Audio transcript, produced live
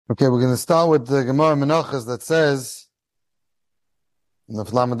Okay, we're going to start with the Gemara Menachos that says, in the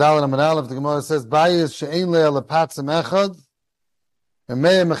Lamadal and Amadal, the Gemara says, Bayis she'ein le'el lepatzim echad, and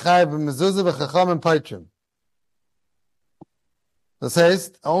mei mechayv b'Mezuza v'chacham and paitrim. It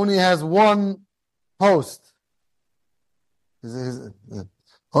says, only has one post.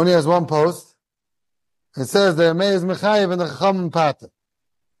 Only has one post. It says, the mei is mechayv and the chacham and paitrim.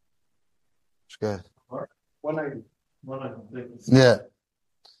 Okay. 190. Yeah.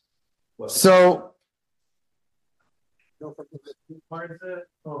 So, this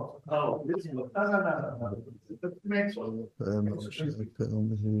next one.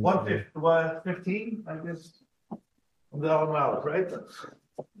 115, I guess. Right?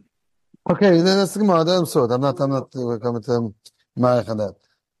 Okay, that's the Gemara. I'm not coming to Marich on that.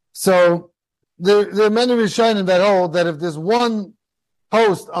 So, there are many Rishonim that hold that if there's one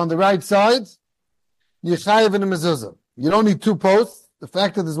post on the right side, you chayiv in a mezuzah. You don't need two posts. The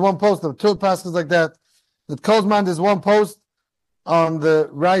fact that there's one post, the two passages like that calls man there's one post on the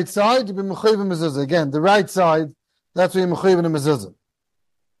right side, you be mechuyev in mezuzah. Again, the right side, that's where you're mechuyev in a mezuzah.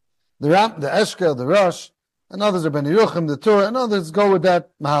 The Eshkel, the Rosh, and others are Ben Yeruchim, the Torah, and others go with that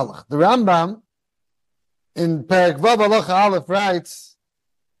mahalach. The Rambam, in Perek Vav Halacha Aleph writes,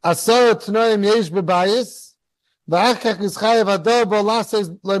 Asar Tnoim Yesh Bebayis, V'achach Yischayev Ador Bo Lases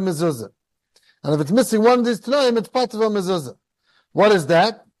Le Mezuzah. And if it's missing one of these Tnoim, it's part of a mezuzah. What is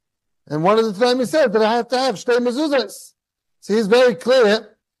that? And one of the times he said that I have to have shtei mezuzahs. So he's very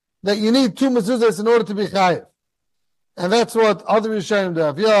clear that you need two mezuzahs in order to be chayiv. And that's what other Rishonim,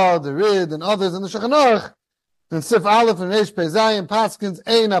 the Avyad, the Rid, and others in the Shulchan Aruch, and Sif Aleph and Reish Pei Zayin, Paskins,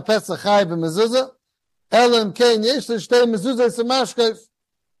 Ein HaPesach chayiv b'mezuzah, Elam Kein Yesh Shtei mezuzahs Mashkev.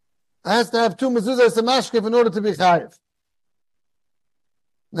 I has to have two mezuzahs Mashkev in order to be chayiv.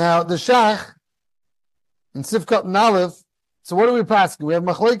 Now, the Shach, in Sifkat and Aleph, so what are we passing? We have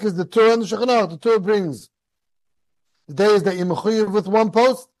machlokes, the Torah and the Shulchan Aruch. The Torah brings the days that you're mechuyev with one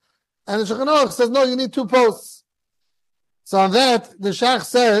post, and the Shulchan Aruch says, no, you need two posts. So on that, the Shach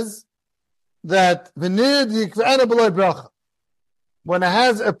says that v'nid yikve'ena b'loi bracha. When it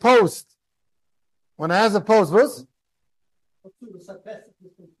has a post, what?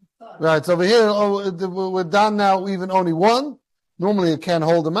 Right, so over here, we're down now even only one. Normally it can't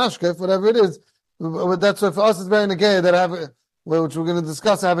hold a mashkef, whatever it is. That's why for us it's very negay that I have, which we're going to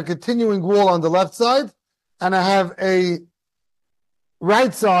discuss, I have a continuing wall on the left side, and I have a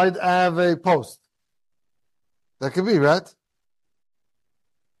right side, I have a post. That could be, right?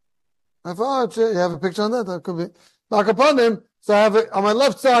 I thought, you have a picture on that? That could be. Back upon him, so I have on my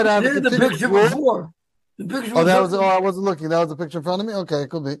left side, I have a continuing wall. Before. The picture I wasn't looking. That was the picture in front of me? Okay, it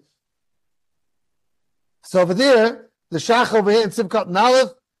could be. So over there, the Shach over here in Sivkat and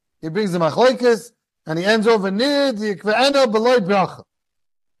Aleph, he brings the machlokes, and he ends over nid yikve'ena b'loi bracha.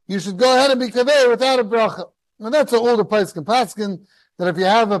 You should go ahead and be kaveh without a bracha. And that's all the Paiskin Paskin, that if you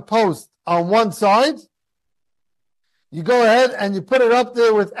have a post on one side, you go ahead and you put it up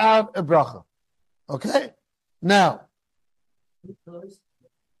there without a bracha. Okay? Now,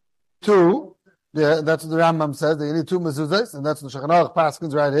 two, yeah, that's what the Rambam says, that you need two mezuzahs, and that's the Shulchan Aruch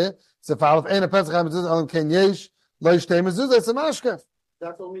Paskins right here. So if Aleph ein HaPesach HaMezuzah Alam Ken Yesh, lo yishtei mezuzah, it's a mashkef.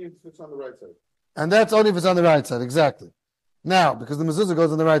 That's only if it's on the right side. And that's only if it's on the right side, exactly. Now, because the mezuzah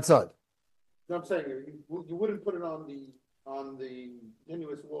goes on the right side. No, I'm saying you wouldn't put it on the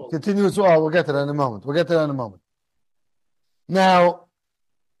continuous wall. Continuous wall, we'll get to that in a moment. Now,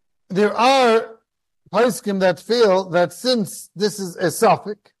 there are poskim that feel that since this is a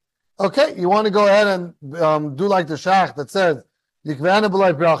suffix, okay, you want to go ahead and do like the Shach that says, Yikve'ena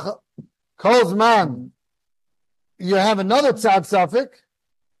b'loi bracha, calls man, you have another tzad suffix.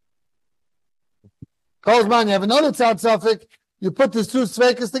 Kozman, you have another tzad suffix. You put these two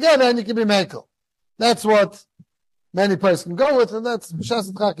sveikas together, and you can be mekel. That's what many persons can go with, and that's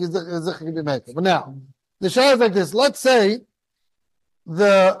Shas Tzchaki can be mekel. But now, the shah is like this. Let's say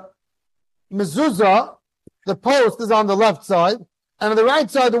the mezuzah, the post is on the left side, and on the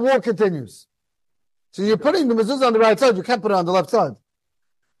right side the wall continues. So you're putting the mezuzah on the right side. You can't put it on the left side.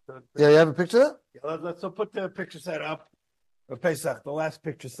 Yeah, you have a picture there? Yeah, let's put the picture set up for Pesach, the last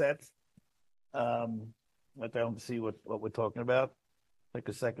picture set. Let them see what we're talking about. Take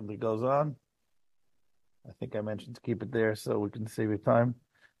a second, it goes on. I think I mentioned to keep it there so we can save your time,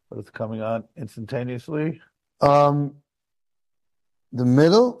 but it's coming on instantaneously. The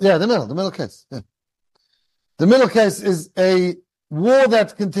middle case. Yeah. The middle case is a wall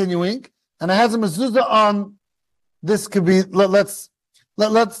that's continuing, and it has a mezuzah on. This could be. Let's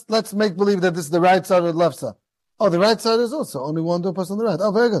make believe that this is the right side or the left side. Oh, the right side is also only one doorpost on the right.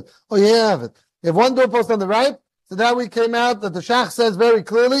 Oh, very good. Oh, yeah, you have it. You have one doorpost on the right, So now we came out that the Shach says very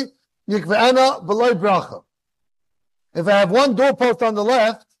clearly, Yikve'ena v'loy bracha. If I have one doorpost on the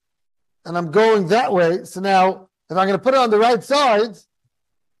left, and I'm going that way, so now, if I'm going to put it on the right side,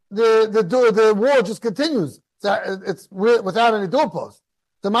 the wall just continues. So it's without any doorpost.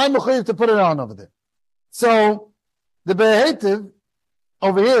 So my mechuyev to put it on over there. So the Be'etiv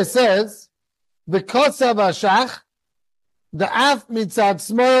over here says, the Kotzav HaShach, the Af mitzad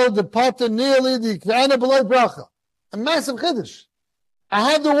small, the potter nearly, the Kve'ena below bracha. A massive chiddush.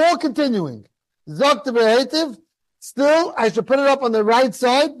 I have the wall continuing. Zok the Be'etiv, still I should put it up on the right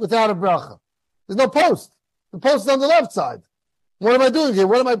side without a bracha. There's no post. The post is on the left side. What am I doing here?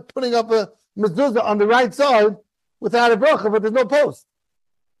 What am I putting up a Mezuza on the right side without a bracha, but there's no post?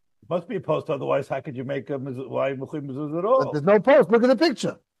 Must be a post, otherwise how could you make a mezuzah at all? But there's no post. Look at the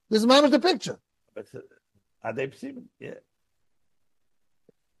picture. This is the picture. Are they perceiving? Yeah.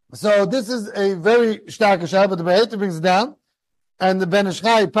 So this is a very stark shah, but the Be'etiv brings it down, and the Ben Ish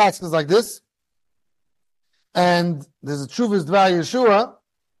Chai passes like this. And there's a Chuvas Dvar Yeshua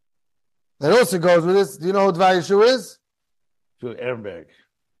that also goes with this. Do you know who Dvar Yeshua is? To Ehrenberg.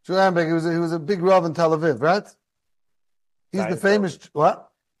 Shua Ehrenberg. He was a big Rav in Tel Aviv, right? He's the famous what?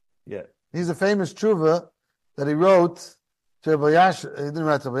 Yeah. He's a famous tshuva that he wrote to Rabbi Yashiv. He didn't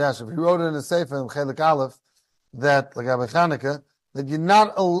write to Rabbi Yashiv. He wrote it in a sefer in Chelik Aleph that, like Rabbi Chanukah, that you're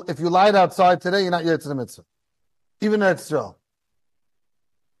not, if you lied outside today, you're not yet to the mitzvah. Even at Israel.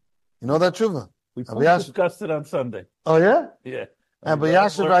 You know that tshuva? We discussed it on Sunday. Oh, yeah? Yeah. And Rabbi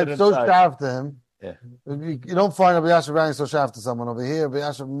Yashiv writes so sharp to him. Yeah. You don't find Rabbi Yashiv writing so sharp to someone over here. Rabbi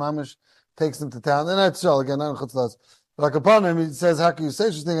Yashiv Mamish takes him to town. And that's Israel again, not in Chutzlas. But like upon him, he says, how can you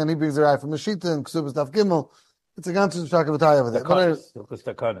say such a thing? And he brings the right from Meshita and Ksubas Daf Gimel. It's a ganze Shakavatay over there.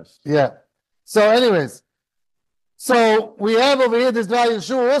 Yeah. So anyways, so we have over here this Dvar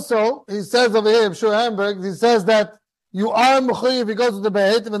Yeshua also. He says over here, Shua Hamburg, he says that you are mechuyev, he goes to the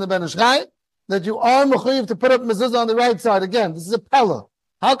Be'etiv and the Ben Ish Chai, that you are mechuyev to put up mezuzah on the right side. Again, this is a pella.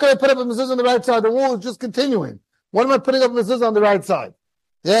 How can I put up a mezuzah on the right side? The wall is just continuing. What am I putting up mezuzah on the right side?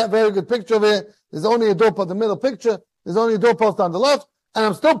 Yeah, very good picture over here. There's only a doorpost, the middle picture. There's only a doorpost on the left, and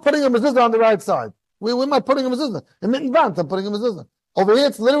I'm still putting a mezuzah on the right side. Where am I putting a mezuzah? In Mitten Vant, I'm putting a mezuzah. Over here,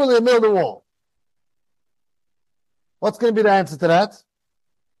 it's literally in the middle of the wall. What's going to be the answer to that?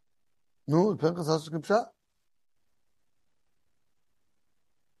 No,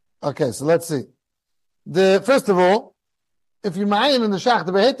 okay, so let's see. First of all, if you ma'ayin in the shach,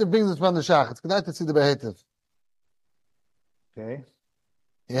 the Be'etiv brings us from the shach. It's good to see the Be'etiv. Okay.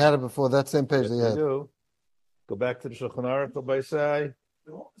 You had it before, that same page that you had. Do. Go back to the Shulchan Aruch, go by say.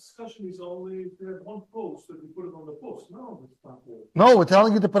 The whole discussion is only if there's one post that we put it on the post. No, it's not wall. No, we're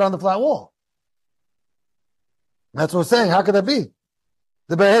telling you to put on the flat wall. That's what we're saying. How could that be?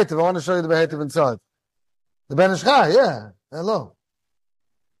 The Be'etiv, I want to show you the Be'etiv inside. The Ben Ish Chai, yeah. Hello.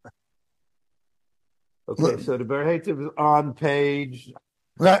 Okay, so the Be'etiv is on page...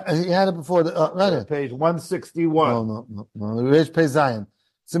 Right, he had it before. Right here. Page 161. No. Reish Pei Zayin.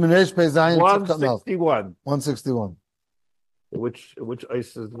 Siman Reish Pei Zayin. 161. 161. Which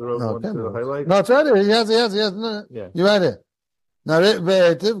ice is the one to highlight? No, it's right here. He has. No, yeah. You're right here. Now,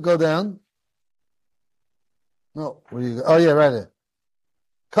 Be'etiv, go down. No, where you go? Oh, yeah, right here.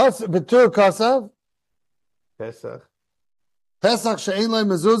 Betur Kosav. Pesach. Pesach she'ein loy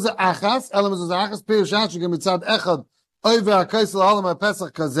mezuzah achas, ela mezuzah achas, pirush shegem mitzad echad, over ha'kaisel ha'olam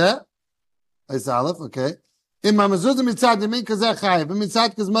ha'pesach kazeh, Eis Aleph, okay. Im ha'mezuzah mitzad yamin kazeh chayiv,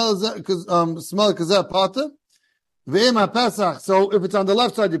 mitzad small kazeh pater, ve'im ha'pesach, so if it's on the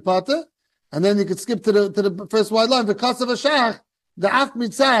left side, you pater, and then you could skip to the first wide line, because of a shach, the af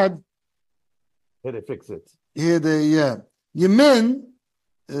mitzad, Here they fix it. Here Yamin,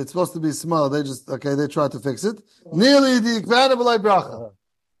 it's supposed to be small. They tried to fix it. Nearly the incredible bracha.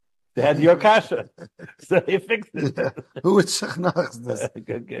 They had your kasha, so they fixed it. Who would shachnach this?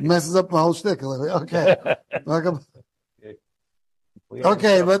 Okay. Messes up my whole shtick. Okay.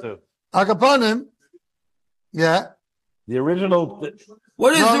 Okay, but Akapanim, yeah. The original.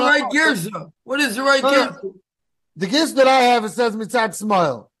 What is the right girsa? What is the right girsa? The gift that I have, it says mitzad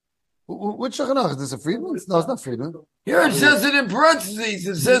smile. Which shachanach? Is this a Friedman? No, it's not Friedman. Here it says it in parentheses.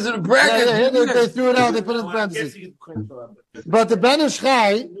 It says it in brackets. They threw it out. They put it in parentheses. But the Ben Ish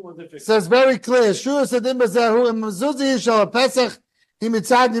Chai says very clear. Shua sadim bezehu im mezuzi yishal pesach hi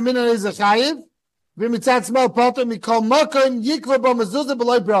mitzad yamin alei zechayiv v'mitzad small potter mikol makom yikva ba mezuzah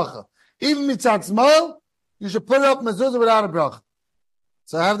b'loy bracha. Even mitzad small, you should put up mezuzah without a bracha.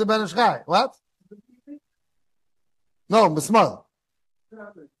 So I have the Ben Ish Chai. What? No, small.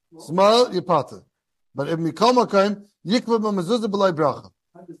 Small, you potter. But if mikol makom yikva ba mezuzah b'loy bracha.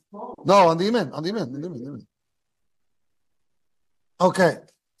 No, on the imen. Okay,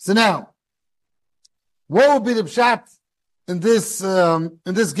 so now, what would be the pshat in this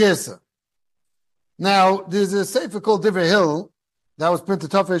gersa? Now, there's a sefer called Divrei Hill that was printed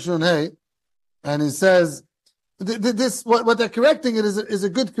Tafresh Nun Hey, and he says this. What they're correcting it is a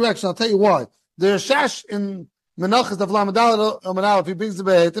good correction. I'll tell you why. There's shash in Menachos of Lamadal. If he brings the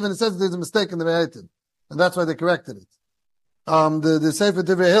Behetiv, and it says there's a mistake in the Behetiv, and that's why they corrected it. The sefer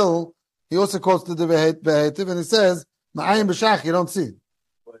Divrei Hill, he also quotes the Behetiv, and he says Ma'ayim b'shach, you don't see.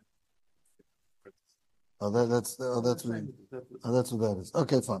 That's what that is.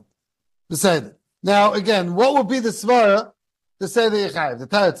 Okay, fine. Beside it. Now, again, what would be the svara to say the Yechayev? The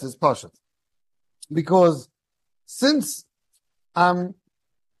Teretz is Pashat. Because since I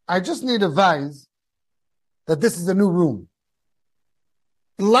just need advice that this is a new room.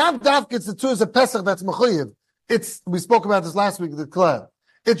 Lav Davk, it's the Tzuras of Pesach that's Mechuyev. We spoke about this last week, the Klal.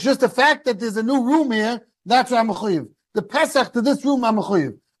 It's just the fact that there's a new room here, that's why I'm Mechuyev. The Pesach to this room, I'm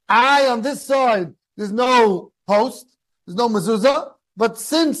Mechuyev. On this side, there's no post, there's no mezuzah, but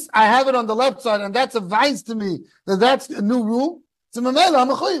since I have it on the left side, and that's advice to me that that's a new room, it's a mamela, I'm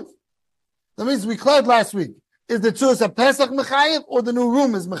mechayiv. That means we cleared last week. Is the Tzuras of Pesach mechayiv or the new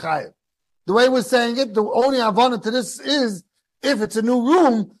room is mechayiv? The way we're saying it, the only avana to this is if it's a new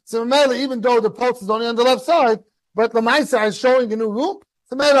room, so mamela, even though the post is only on the left side, but the Maisa is showing a new room,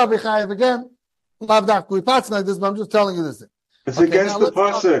 so mamela mechayiv again. Lav dafku, we pass like this, but I'm just telling you this. It's against the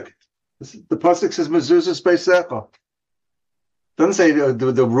pasuk. The pasuk says mezuzah speisecha. Doesn't say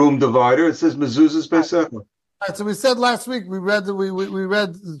the room divider. It says mezuzah speisecha. Right, so we said last week we read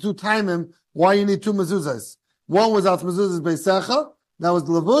the two timim why you need two mezuzahs. One was out mezuzahs speisecha, that was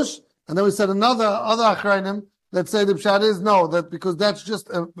the levush, and then we said other achrayim that say the pshat is no, that because that's just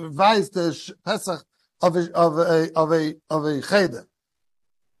a advice to Pesach of a cheder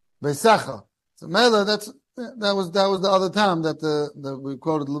speisecha. So Mela, that was the other time that we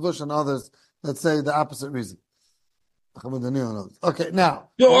quoted Levush and others that say the opposite reason. Okay, now.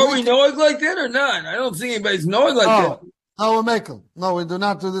 So are we knowing like that or not? I don't see anybody's knowing like that. No, we're making. No, we do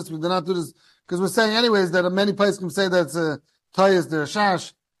not do this. We do not do this because we're saying anyways that many places can say that it's a tayis der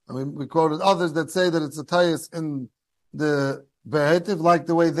shash. I mean, we quoted others that say that it's a tayis in the behetiv, like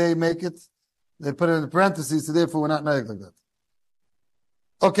the way they make it. They put it in the parentheses, so therefore we're not knowing like that.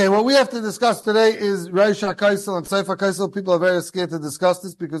 Okay, what we have to discuss today is Reish HaKaisel and Seif HaKaisel. People are very scared to discuss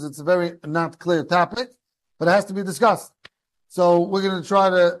this because it's a very not clear topic, but it has to be discussed. So we're going to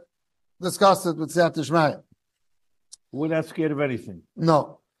try to discuss it with Siyat Shmaya. We're not scared of anything.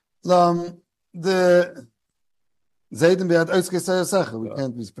 No. The Zayden Be'ad Oiske Seyasecha, we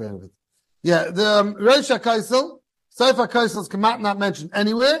can't be scared of it. Yeah, the Reish HaKaisel, Seif HaKaisel is not mentioned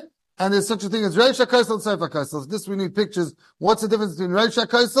anywhere. And there's such a thing as Reish HaKaisel and Seif HaKaisel. This we need pictures. What's the difference between Reish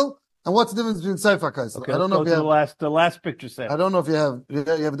HaKaisel and what's the difference between Seif HaKaisel? Okay, I don't know if you have the last picture set. I don't know if you have a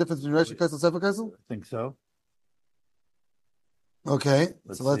difference between Reish HaKaisel and Seif HaKaisel? I think so. Okay,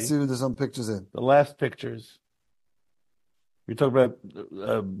 let's see if there's some pictures in. The last pictures. You're talking about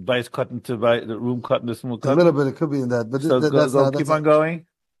vice cutting to the room cutting, this room cutting? A little bit, it could be in that, but so that's not. Keep on going.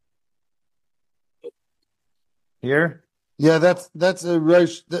 Here? Yeah, that's a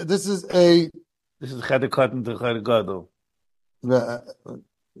Reish. This is Cheder Cotton to Cheder Gadol.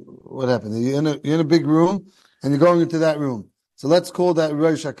 What happened? You're in a big room, and you're going into that room. So let's call that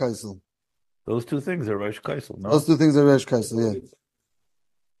Reish HaKaisel. Those two things are Reish Kaisel, no? Those two things are Reish Kaisel, yeah.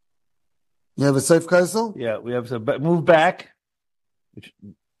 You have a Seif Kaisel? Yeah, we have to move back.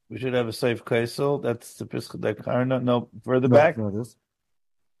 We should have a Seif Kaisel. That's the Pischad Karna. No, further back.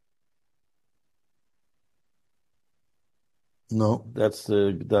 No. That's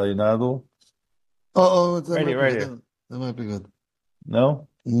the Gedalianadol. It's right here. That might be good. No?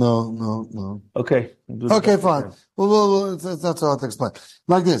 No. Okay. Okay, fine. Well, it's not so hard to explain.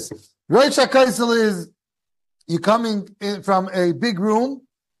 Like this. Reish HaKaisel is you coming in from a big room,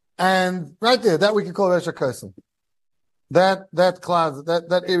 and right there, that we can call Reish HaKaisel. That closet,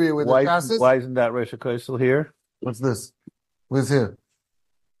 that area where the gas is. Why isn't that Reish HaKaisel here? What's this? Where's here?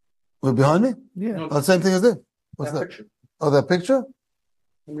 We're behind me? Yeah. The same thing as this. What's that? Picture. Oh, that picture?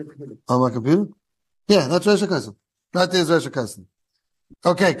 On my computer? Yeah, that's Reish HaKaisel. Right there's Reish HaKaisel.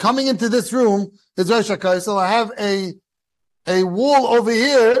 Okay, coming into this room is Reish HaKaisel. I have a wall over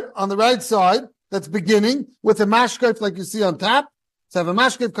here on the right side that's beginning with a mashkef like you see on top. So I have a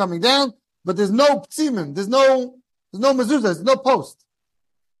mashkef coming down, but there's no tzimin, there's no mezuzah, there's no post.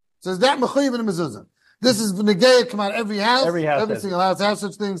 So is that mechuyev and a mezuzah? This is v'negei, come out every house. Every single house has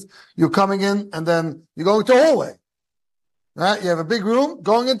such things. You're coming in and then you're going to a hallway. Right? You have a big room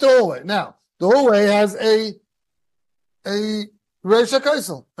going into a hallway. Now, the hallway has a Reish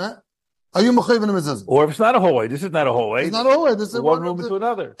HaKaisel. Right? Are you mechuyev in a mezuzah? Or if it's not a hallway, this is not a hallway. It's not a hallway. This is one room into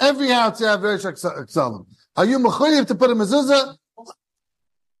another. Every house you have Reish Aksalim. Are you mechuyev to put a mezuzah?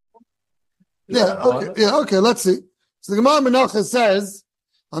 Okay, let's see. So the Gemara Menachos says,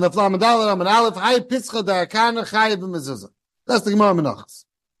 on the Flamadal Raman Aleph, Hay Pischa Da'akana Chayev Mezuzah. That's the Gemara Menachos.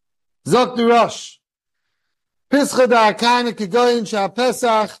 Zok the Rosh. Pischa Da'akana Kigoyin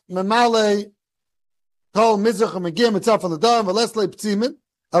Sha'Pesach Memale Kol Mizrach Megim Etzaf Al Adam V'Leslei Ptzimin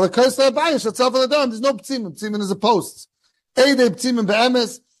Al Koslei Bayish Etzaf Al Adam. There's no Ptzimin. Ptzimin is a post. Eidei Ptzimin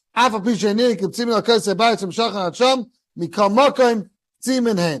Be'emes Afa Pisha Nir Ki Ptzimin Al Koslei Bayish M'Shachan Hasham Mikal Mokoim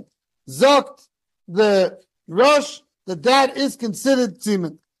Ptzimin Hen. Zokt the Rosh that is considered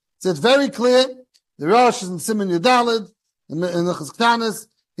Ptzimin. So it's very clear. The Rosh is in Siman Yudalid in the Chizktanis.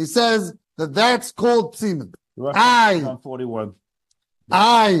 He says that that's called Ptzimin. 41.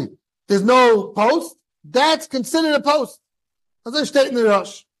 There's no post. That's considered a post. As I state in the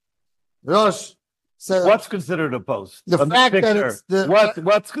Rosh. The Rosh says what's considered a post? The fact that it's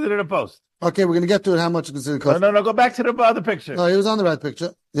what's considered a post? Okay, we're going to get to it. How much is considered a post? No. Go back to the other picture. No, he was on the right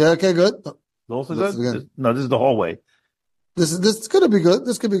picture. Yeah. Okay. Good. Also good. No, this is the hallway. This could be good.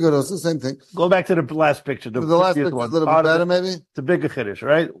 This could be good also. Same thing. Go back to the last picture. The last picture is a little bit better, maybe. It's a bigger chiddush,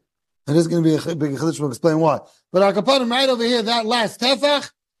 right? It is going to be a bigger chiddush. We'll explain why. But I can put him right over here. That last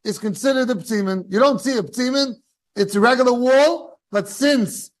tefach is considered a ptzimin. You don't see a ptzimin. It's a regular wall. But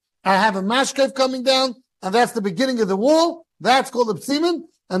since I have a mashkev coming down, and that's the beginning of the wall, that's called a ptzimin.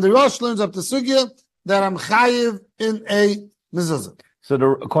 And the Rosh learns up the sugya that I'm chayiv in a mezuzah. So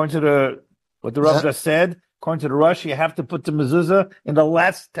according to what the Rav just said, according to the Rosh, you have to put the mezuzah in the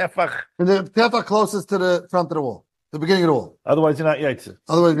last tefach. In the tefach closest to the front of the wall, the beginning of the wall. Otherwise, you're not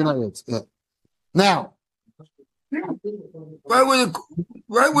yaitze. Yeah. Now, right where the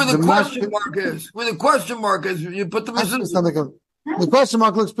question mark is. Where the question mark is, you put the mezuzah. The question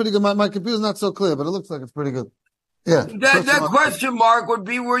mark looks pretty good. My computer's not so clear, but it looks like it's pretty good. Yeah. That question mark would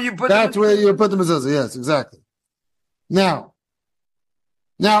be where you put that's where you put the mezuzah. Yes, exactly. Now,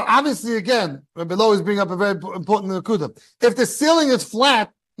 obviously, again, Rabbi Lo is bringing up a very important nekuda. If the ceiling is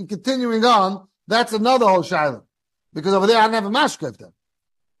flat and continuing on, that's another whole shaila. Because over there, I don't have a mashkev then.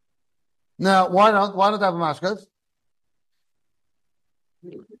 Now, why don't I have a mashkev?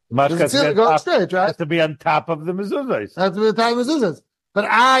 Mashkev goes straight, right? Has to be on top of the mezuzahs. Has to be on top of the mezuzahs. But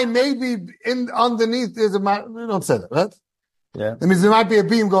I maybe underneath there's you don't say that, right? Yeah. That means there might be a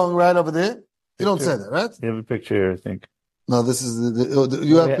beam going right over there. You don't say that, right? You have a picture here, I think. No, this is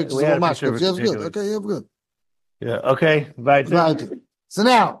you have pictures of mashkevs. You have good. Okay, you have good. Yeah. Okay. Right. So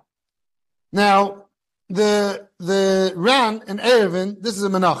now the Ran and Erevin. This is a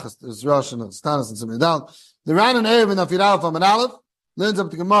Menachos. There's Rosh and Stanis and something down. The Ran and Erevin of Yidalef and Aleph learns up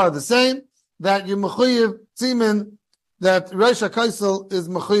the Gemara the same that you mechuyev tzimin that Reish HaKaisel is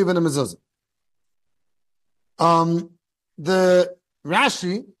mechuyev in a mezuzah. The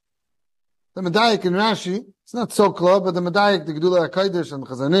Rashi, the Medayik in Rashi. It's not so close, but the Medayik, the Gedula HaKadosh and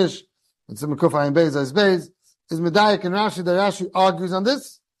Chazanish, and some Kuf Ayin Beis is Medayik and Rashi. The Rashi argues on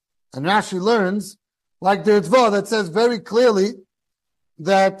this, and Rashi learns, like the Ritva, that says very clearly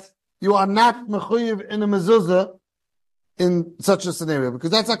that you are not mechuyev in a mezuzah in such a scenario, because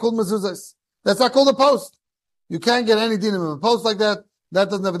that's not called mezuzah. That's not called a post. You can't get any dinim of a post like that. That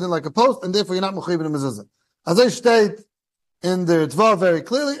doesn't have a din like a post, and therefore you're not mechuyev in a mezuzah. As I state in the Ritva very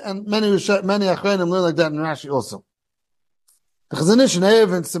clearly, and many Achreinim learn like that in Rashi also. The Chazanish and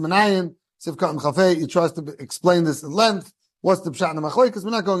Erev and Simanayin, Sivkat and Chafei, he tries to explain this in length. What's the Pshat and Machlekes?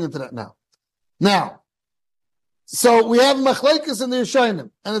 We're not going into that now. Now, so we have Machlekes in the Yeshayim,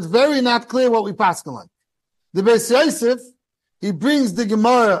 and it's very not clear what we paskin like. The Beis Yosef, he brings the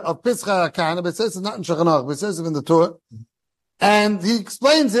Gemara of Pischa HaKana, Beis Yosef is not in Shulchan Aruch, Beis Yosef in the Torah, and he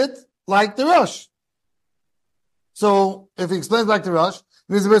explains it like the Rosh. So, if he explains like the Rosh,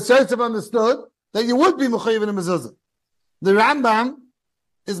 means the Beis Yosef understood that you would be mechuyev in a mezuzah. The Rambam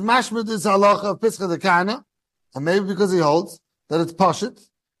is mashmid this halacha of Pischa HaKana, and maybe because he holds that it's pashit,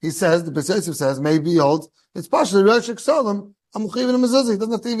 he says, the Beis Yosef says, maybe he holds, it's pashit, the Rosh Hashanah, I'm mechuyev in a mezuzah. He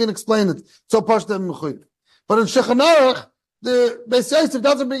doesn't have to even explain it. So pashit and mechuyev. But in Shulchan Aruch, the Beis Yosef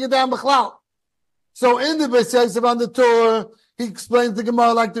doesn't bring it down b'chlal. So in the Beis Yosef on the Torah, he explains the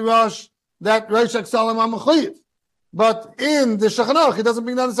Gemara like the Rosh, that Rosh Hashanah am mechuyev. But in the Shulchan Aruch, he doesn't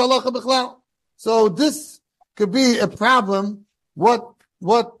bring down the halacha b'chlal. So this could be a problem. What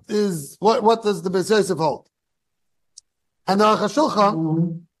does the Beis Yosef hold? And the Aruch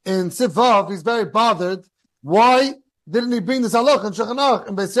HaShulchan in Sivav, he's very bothered. Why didn't he bring this halacha in Shulchan Aruch?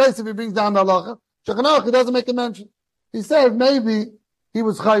 In Beis Yosef, he brings down the halacha. Shulchan Aruch, he doesn't make a mention. He says maybe he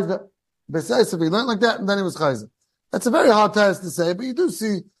was chayzer. Beis Yosef, he learned like that, and then he was chayzer. That's a very hard task to say, but you do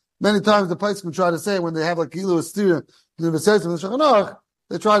see Many times the Paiskim try to say when they have like Ilu Astira, the Shulchan Aruch,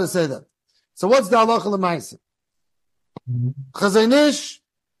 they try to say that. So what's the halacha l'maisa? Chazon Ish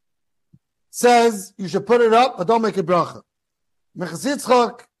says you should put it up, but don't make it bracha. Mechas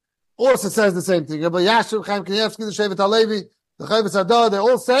Yitzchak also says the same thing. Rabbi Yashiv, Chaim Kanievsky, the Shevet HaLevi, the Chavetz Hadar, they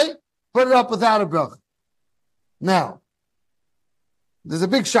all say put it up without a bracha. Now, there's a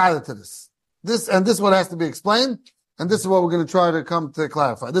big shayla to this. This is what has to be explained, and this is what we're going to try to come to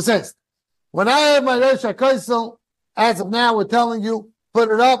clarify. This is, when I have my Rosh HaKosel, as of now, we're telling you, put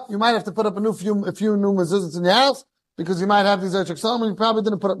it up. You might have to put up a few new mezuzahs in your house, because you might have these Rosh HaKosel, and you probably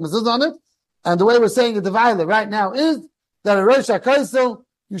didn't put up mezuzah on it. And the way we're saying the Diviler right now is that a Rosh HaKosel,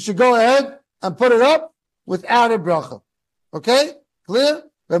 you should go ahead and put it up without a bracha. Okay? Clear?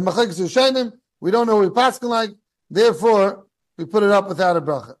 We have Machlekes Rishonim. We don't know what we paskin like. Therefore, we put it up without a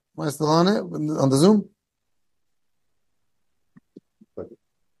bracha. Am I still on it? On the Zoom?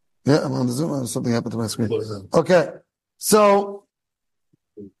 Yeah, I'm on the Zoom. Something happened to my screen. Okay. So.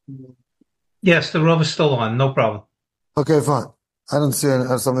 Yes, the Rav is still on. No problem. Okay, fine. I don't see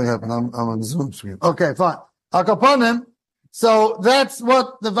something happen. I'm on the Zoom screen. Okay, fine. Akaponim. So that's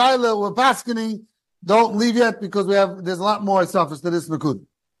what the Viola were paskening. Don't leave yet because there's a lot more stuff to this Nakud.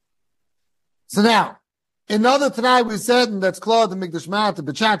 So now, another tonight we said, and that's called the Mikdash Mat, the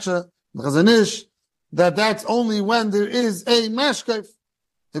Bechacha, the Chazon Ish, that's only when there is a mashkef.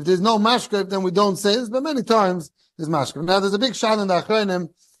 If there's no mashkef, then we don't say this, but many times there's mashkef. Now there's a big shal in the Achronim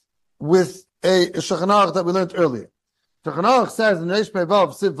with a Shulchan Aruch that we learned earlier. Shulchan Aruch says in Reish Pei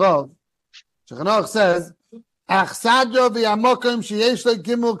Vav, Siv Vav, Shulchan Aruch says, Achsadyo v'yamokim sheyesh le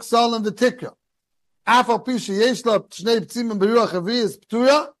gimel k'salim v'tikra. Afal pi sheyesh le shnei p'tzimim b'ruach aviyis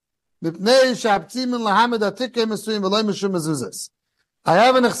p'tura, mipnei sha'p'tzimim lahamed atikra mesuyim v'loy mishum mezuzas. I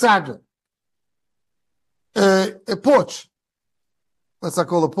have an achsadyo. A porch. Let's not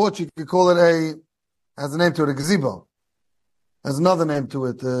call it a porch. You could call it has a name to it, a gazebo. Has another name to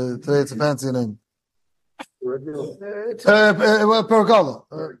it. Today it's a fancy name. Pergola.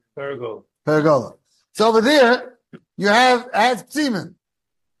 Pergola. So over there, you have as psimen.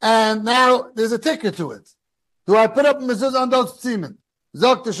 And now there's a ticker to it. Do I put up a mezuzah on those psimen?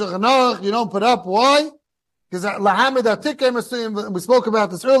 Zok to Shulchan Aruch, you don't put up. Why? Because lahamed atikra mesuyim, we spoke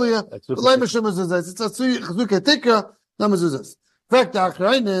about this earlier. It's a chazuke ticker, no mezuzahs.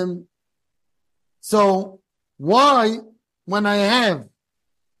 So why,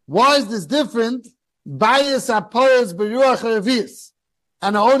 why is this different? Bias apoyas beruach revis,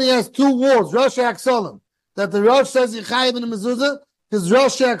 and it only has two walls, Rosh Aksolim, that the Rosh says Yichayiv in the mezuzah, because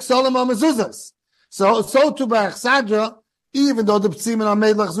Rosh Aksolim are mezuzahs. So to Ba'achsadra, even though the psimen are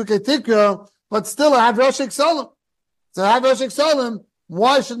made like Zuke Tikra, but still I have Rosh Aksolim. So I have Rosh Aksolim,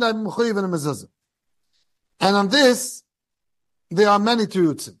 why shouldn't I be mechuyev in a mezuzah? And on this, there are many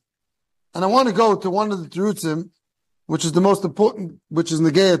terutzim. And I want to go to one of the terutzim, which is the most important, which is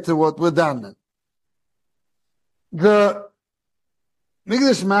negayah to what we're done in. The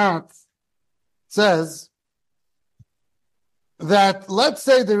Mikdash Mat says that, let's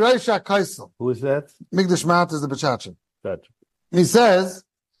say the Rosh HaKosel. Who is that? Mikdash Mat is the Bechacha. Gotcha. He says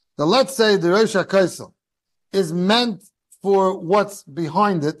that, let's say the Rosh HaKosel is meant for what's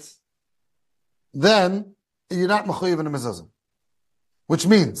behind it, then you're not mechuyev in a mezuzah. Which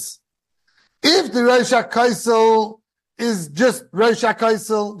means, if the Rosh HaKosel is just Rosh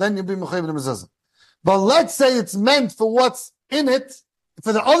HaKosel, then you'll be mechuyev in a mezuzah. But let's say it's meant for what's in it,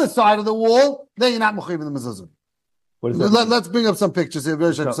 for the other side of the wall, then you're not mechuyev in the mezuzah. Let's bring up some pictures here.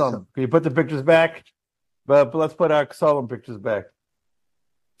 Rosh HaKosel. Can you put the pictures back? But let's put our Ksalim pictures back.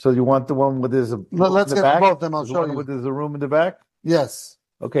 So you want the one with there's a let's get both of them. I'll show you. With there's a room in the back. Yes.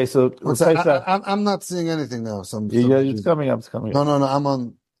 Okay, so I'm not seeing anything now. It's coming up. It's coming up. No. I'm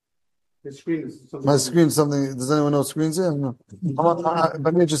on. The screen is My screen. Something. Does anyone know screens here? No.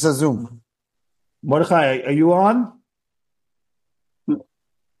 But it just says Zoom. Mordechai, are you on?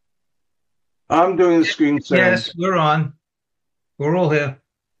 I'm doing the screen sharing. Yes, we're on. We're all here.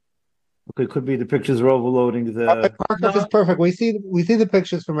 Okay, could be the pictures are overloading. The This is perfect. We see the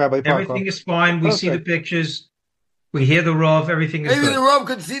pictures from Rabbi Parker. Everything is fine. We see the pictures. We hear the Rav. Everything is Maybe good. the Rav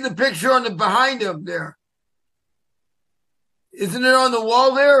could see the picture on the behind him there. Isn't it on the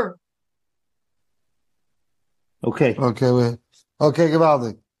wall there? okay. Okay,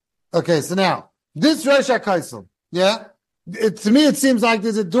 Givaldi. Okay, so now this Rosh HaKosel, yeah. To me, it seems like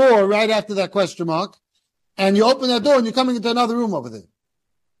there's a door right after that question mark, and you open that door and you're coming into another room over there.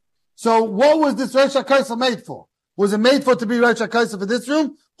 So what was this Rosh HaKosel made for? Was it made to be Rosh HaKosel for this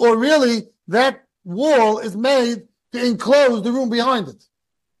room? Or really, that wall is made to enclose the room behind it?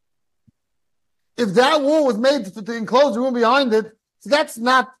 If that wall was made to enclose the room behind it, so that's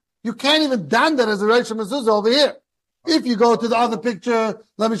not you can't even dan that as a Rosh Mezuzah over here. If you go to the other picture,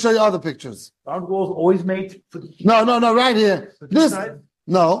 let me show you other pictures. Aren't walls always made for No, right here. This, side?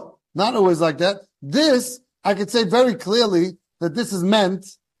 no, not always like that. This, I could say very clearly that this is meant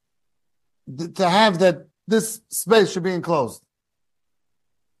to have that this space should be enclosed.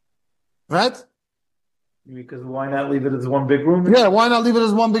 Right? Because why not leave it as one big room? Yeah, why not leave it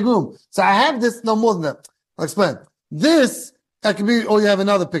as one big room? So I have this, no more than that. I'll explain. This, that could be, you have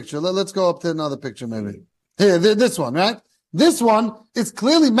another picture. Let's go up to another picture maybe. Here, this one, right? This one is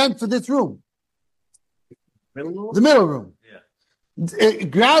clearly meant for this room. Middle room? The middle room. Yeah.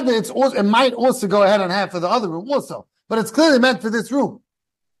 Granted, it might also go ahead and have for the other room also, but it's clearly meant for this room.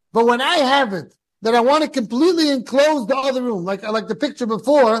 But when I have it, that I want to completely enclose the other room, like the picture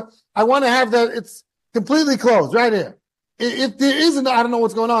before, I want to have that it's completely closed right here. If there isn't, I don't know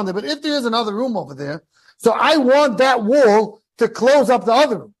what's going on there, but if there is another room over there, so I want that wall to close up the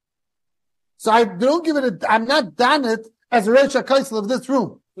other room. So I don't give it I'm not done it as a Rosh HaKaisel of this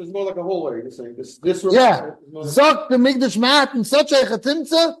room. It's more like a whole area, you're saying. This room. Yeah. Zok the Migdash Mat and such a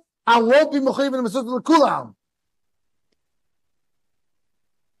Chatimtza, I won't be Mechuyev in the Mezuza L'Kulam.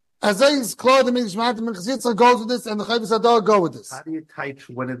 As I close the Migdash Mat, the Mechazitza goes with this, and the Chayv Sadar go with this. How do you tight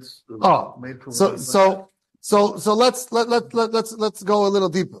when it's made from? So let's go a little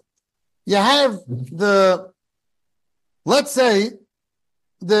deeper. You have let's say,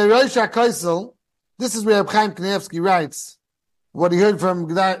 the Rosh HaKaisel, this is where Chaim Kanievsky writes what he heard from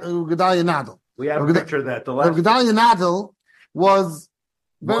Gedalia Nadel. We have a picture of that. The last Gedalia Nadel was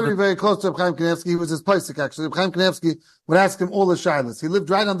very, very close to Chaim Kanievsky. He was his Paisik, actually. Chaim Kanievsky would ask him all the shilas. He lived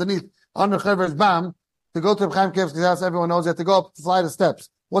right underneath, under Chaver's Bam. To go to Chaim Kanievsky's house, everyone knows you have to go up the flight of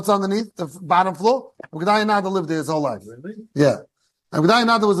steps. What's underneath? The bottom floor? Gedalia Nadel lived there his whole life. Really? Yeah. And Gedalia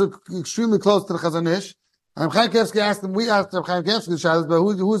Nadel was extremely close to the Chazon Ish. And Chaim Kanievsky asked him, we asked Chaim Kanievsky's shilas, but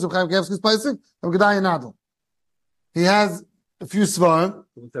who's Chaim Kanievsky's Paisik? Gedalia Nadel. He has a few svarim.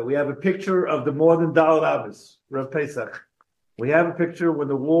 So we have a picture of the more than Daled Abbas, Rav Pesach. We have a picture when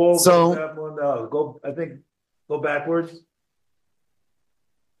the wall So- goes up on, go backwards.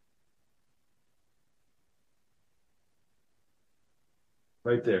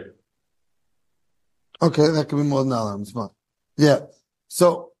 Right there. Okay, that could be more than that. It's fine. Yeah.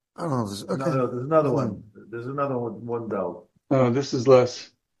 So, I don't know if this, okay. No, there's another one. There's another one Dal. Oh, this is less.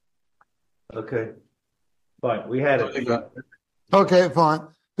 Okay. Fine. We had it. Okay, fine.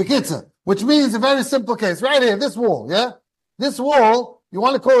 Bekitza, which means a very simple case. Right here, this wall, yeah? This wall, you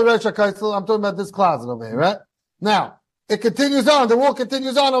want to call it Rosh HaKaisel, I'm talking about this closet over here, right? Now, it continues on, the wall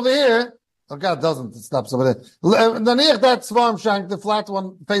continues on over here. Oh God, it doesn't, it stops over there. Naniach, that Svarm Shank, the flat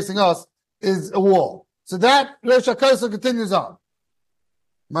one facing us, is a wall. So that Rosh HaKaisel continues on.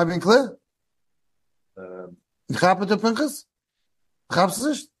 Am I being clear? Begrijp je Pinchas? Begrijp je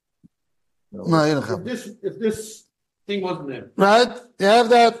het? No, you don't have it. If this thing wasn't there. Right? You have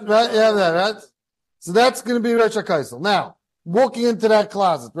that, right? So that's going to be Rosh HaKaisel. Now, walking into that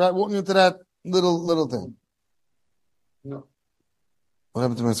closet, right? Walking into that little thing. No. What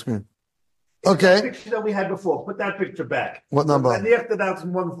happened to my screen? The Okay. picture that we had before. Put that picture back. What number? And after that's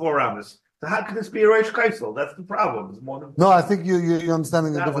 1-4 Amos. So how could this be a Rosh Kaisel? That's the problem. It's more than No, I think you're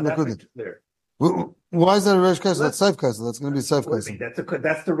understanding the that one, different that liquidity. picture there. Why is that a Rosh Kaisel? That's Safe Kaisel. That's going to be Safe Kaisel.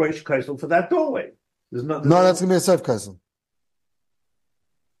 That's the Rosh Kaisel for that doorway. There's No, that's going to be a Safe Kaisel.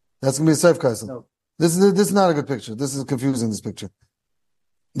 That's going to be a Safe Kaisel. No. This is not a good picture. This is confusing, this picture.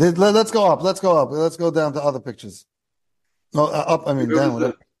 Let's go up. Let's go down to other pictures. No, up, I mean, down.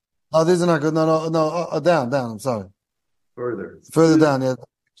 Whatever. Oh, these are not good. No, down. I'm sorry. Further down, yeah.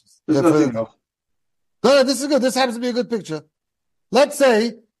 There's nothing else. No, this is good. This happens to be a good picture. Let's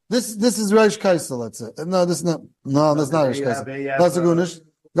say this is Rosh Kaisel, let's say. No, this is not. No, that's not Rosh Kaisel. That's a Gunish.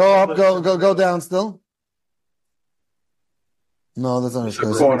 Go up, go down still. No, that's not Rosh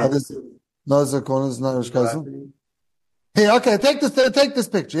Kaisel. No, this is a corner. This is not Rosh Kaisel. Here, okay, take this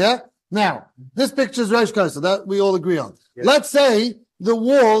picture, yeah? Now, this picture is Rosh Kaisel, that we all agree on. Yes. Let's say the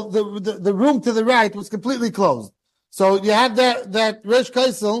wall, the room to the right was completely closed. So you have that Rosh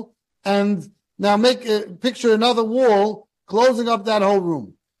Kaisel, and now picture another wall closing up that whole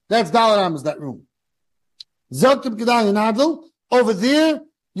room. That's Dalar Amos, that room. Zoktim Kedai Nadel, over there,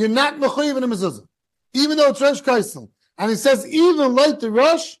 you're not mechuyev in a mezuzah. Even though it's Rosh Kaisel. And he says, even like the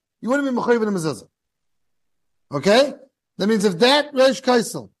Rosh, you wouldn't be mechuyev in a mezuzah. Okay? That means if that Rosh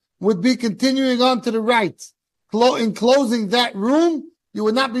Kaisel would be continuing on to the right, enclosing that room, you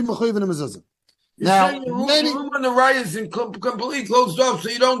would not be mechuyev in a mezuzah. Now, the room on the right is completely closed off, so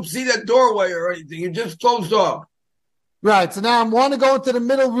you don't see that doorway or anything. You're just closed off. Right. So now I want to go into the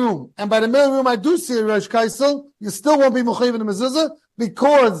middle room, and by the middle room I do see a Rosh Kaisel. You still won't be mechuyev in a mezuzah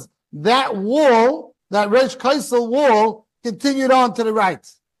because that wall, that Reish Kaisel wall, continued on to the right.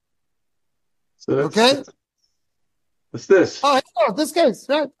 So that's, Okay? What's this? Oh, this case,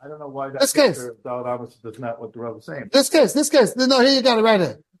 right? I don't know why that This case. picture of Daled Amos is not what the Rav was saying. This case. No, here you got it right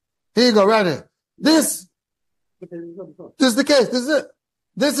here. Here you go, right here. This is the case. This is it.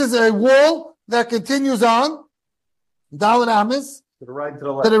 This is a wall that continues on. Daled Amos. To the right, to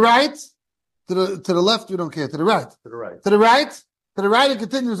the left. To the right. To the left, we don't care. To the right. To the right. To the right. To the right, it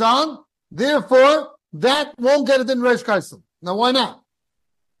continues on. Therefore, that won't get it in Reish Kaisel. Now, why not?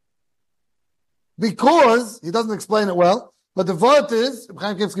 Because, he doesn't explain it well, but the vort is,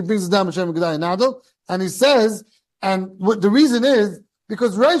 Chaim Kevsky brings it down, and he says, and what the reason is,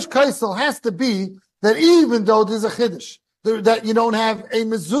 because Reish Kaisel has to be that even though there's a chiddush, that you don't have a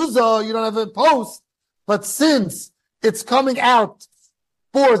mezuzah, you don't have a post, but since it's coming out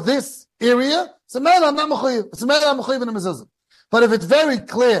for this area, so I'm not mechuyev. It's I'm mechuyev in a mezuzah. But if it's very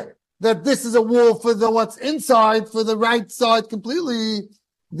clear that this is a wall for the what's inside, for the right side completely,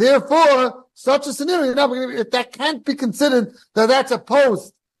 therefore, such a scenario, if that can't be considered that that's a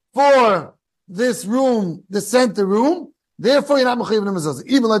post for this room, the center room, therefore you're not mechuyev in a mezuzah,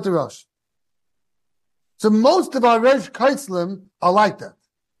 even like the Rosh. So most of our Reish Kaislim are like that.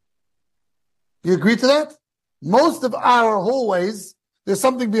 You agree to that? Most of our hallways, there's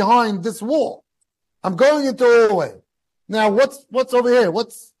something behind this wall. I'm going into a hallway. Now, what's over here?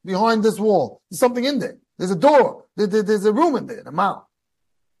 What's behind this wall? There's something in there. There's a door. There's a room in there, a mouth.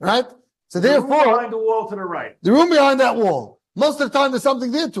 Right? So therefore, the room behind the wall to the right. The room behind that wall. Most of the time, there's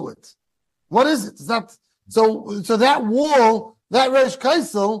something there to it. What is it? It's not. So that wall, that Reish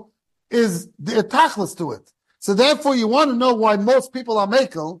Kaisel, is the tachlis to it. So therefore, you want to know why most people are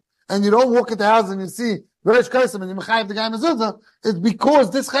makel, and you don't walk into the house and you see Reish Kaisel and you mechayev the guy Mezuza. It's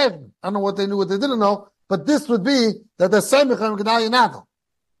because this chayv. I don't know what they knew, what they didn't know, but this would be that the Simcha and Gedai Yanadal.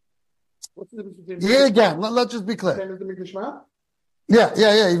 Here again, let's just be clear.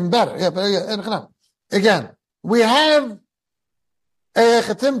 Yeah, even better. Yeah. Again, we have a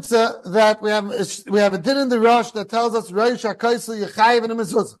chetimtza that we have a din in the Rosh that tells us Reish HaKaisel Yechayev and a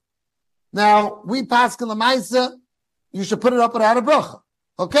Mezuzah. Now, we pass in the Maisa, you should put it up without a bracha.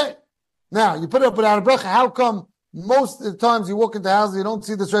 Okay? Now, you put it up without a bracha. How come most of the times you walk into houses, you don't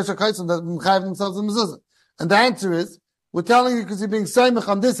see this Reish HaKaisel that Mechayev themselves in Mezuzah? And the answer is, we're telling you because you're being Seimach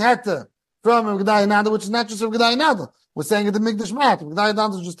on this heter from Gedai Yanadal, which is not just from Gedai Yanadal. We're saying it the Mikdash Mat. Gedai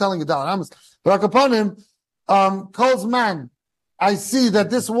Yanadal is just telling you that. But upon him, calls man, I see that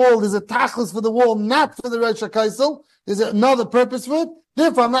this wall is a tachlis for the wall, not for the Reish HaKaisel. There's another purpose for it.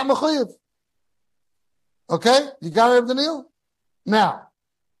 Therefore, I'm not mechuyev. Okay? You got it, Daniel? Now,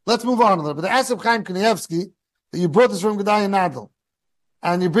 let's move on a little bit. The Asif Chaim Kanievsky, that you brought this from Gedai Yanadal,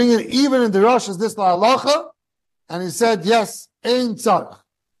 and you bring it even in the Rosh as this la halacha, and he said, yes, ein tzarech.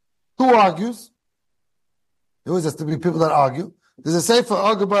 Who argues? There always has to be people that argue. There's a sefer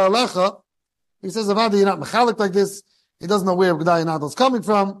argue by halacha. He says, Avada, you're not mechalik like this. He doesn't know where Gedai Yanadal is coming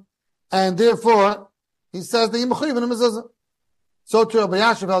from, and therefore, he says that you're mechuyev in a mezuzah. So to Rabbi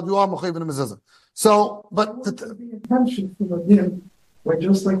Yashiv held, you are mechuyev in a mezuzah. So, but the intention for him, where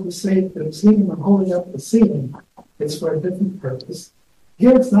just like we say the ceiling and holding up the ceiling, it's for a different purpose.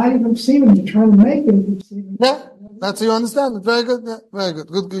 Here it's not even ceiling, you're trying to make it. Yeah, that's how you understand it. Very good. Yeah, very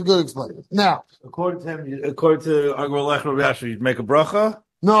good. Good explain. Now, according to him, according to Agro Rabbi Yashiv, you'd make a bracha?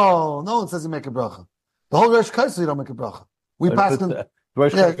 No one says you make a bracha. The whole Reish Kaisel, you don't make a bracha. We pass them. Yeah,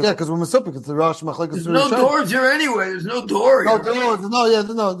 because we're Mesupik, it's the Rosh Machlekes. There's no doors here anyway. There's no door here.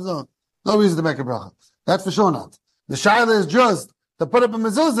 No reason to make a bracha. That's for sure not. The shaila is just to put up a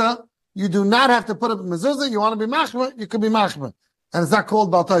mezuzah. You do not have to put up a mezuzah. You want to be machmer, you could be machmer. And it's not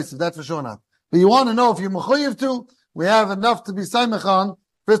called Bal Taisiv, that's for sure not. But you want to know if you're mechuyev to, we have enough to be Saimach on.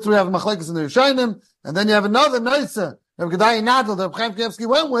 First we have a Machlekes in the Rishayim, and then you have another Neitzer, of Gedai Yanadal that Chaim Kanievsky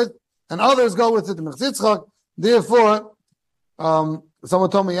went with, and others go with it, the Mechzitzchak. Therefore, someone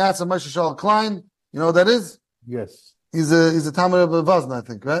told me he asked Moshe Shal Klein. You know what that is? Yes. He's a Talmud of Vazna, I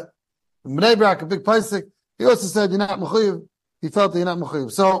think, right? Bnei Brak, a big Paisik. He also said you're not mechuyev. He felt that you're not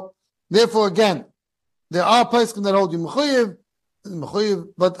mechuyev. So, therefore, again, there are Paiskim that hold you mechuyev,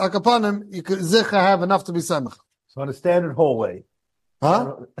 but akapanim, you could zicha have enough to be samach. So, in a standard hallway.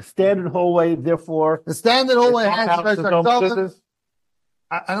 Huh? A standard hallway, therefore. The standard hallway has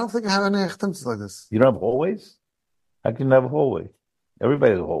I don't think I have any chtimtzes like this. You don't have hallways? How can you have a hallway?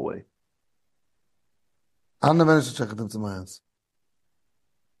 Everybody has a hallway. I don't have any chtimtzes in my hands.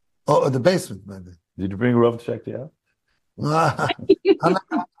 Oh, the basement, maybe. Did you bring her over to check the out? I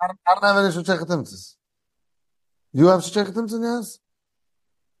don't have any chtimtzes. You have chechetimtzes in your house?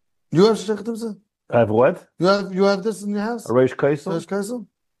 You have chechetimtzes? I have what? You have this in your house? A Reish Kaisel? Reish Kaisel?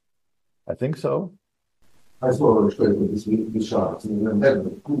 I think so. I saw it with this shots and then had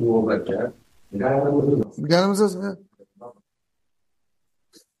the cool like that. The guy was You got him,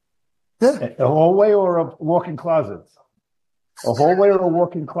 yeah. A hallway or a walk-in closet? A hallway or a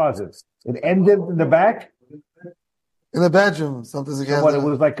walk-in closet? It ended in the back? In the bedroom, something's again. What, it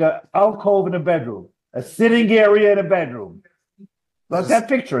was like an alcove in a bedroom. A sitting area in a bedroom. Like that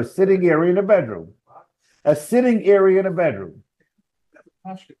picture, a sitting area in a bedroom. A sitting area in a bedroom.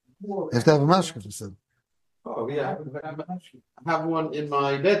 You have to have a mashkef, you said. Oh yeah, I have one in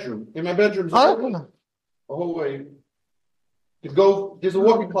my bedroom. In my bedroom, Oh, a hallway. There's a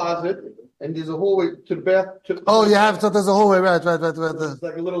walk-in closet, and there's a hallway to the bath. oh, you have, so there's a hallway, right. It's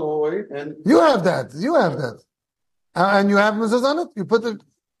like a little hallway, and You have that. And you have mezuzah on it? You put it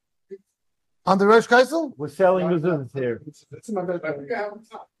on the Rosh Kaisel? We're selling mezuzahs here. it's in my bedroom.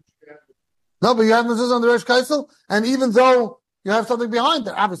 No, but you have mezuzah on the Rosh Kaisel, and even though you have something behind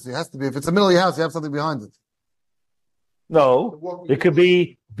it, obviously it has to be. If it's the middle of your house, you have something behind it. No, it could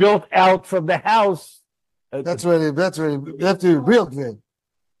be built out from the house. That's really, you have to be real clear.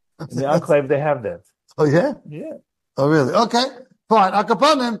 In the enclave, they have that. Oh, yeah? Yeah. Oh, really? Okay, fine.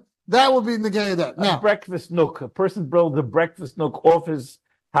 Akapanim, that would be negated that. A Now, breakfast nook. A person builds a breakfast nook off his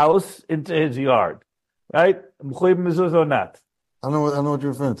house into his yard. Right? M'chuyev mezuzah or not? I know what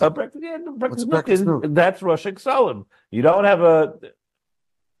you're referring to. A breakfast, yeah, the breakfast nook breakfast nook? that's Rosh Hashanah. You don't have a...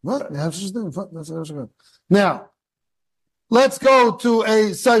 What? You have to do. That's what I'm Now, let's go to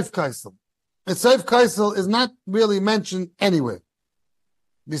a Seif Kaisel. A Seif Kaisel is not really mentioned anywhere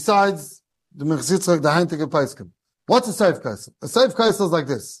besides the Mechuyev, the Heintige Paiskim. What's a Seif Kaisel? A Seif Kaisel is like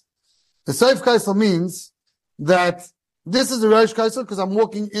this. A Seif Kaisel means that this is a Rosh Kaisel because I'm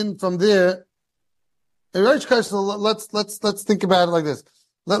walking in from there. A Rosh Kaisel, let's think about it like this.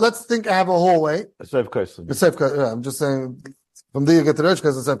 Let's think I have a hallway. A safe question. A Seif Kaisel, yeah, I'm just saying, from there you get to Rosh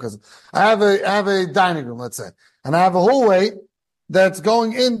Kaisel, Seif Kaisel. I have a dining room, let's say, and I have a hallway that's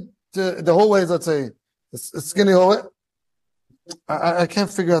going into the hallway is, let's say, a skinny hallway. I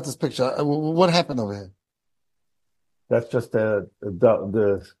can't figure out this picture. What happened over here? That's just the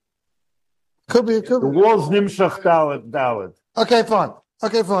Could be. the walls nimshach dalet. Okay,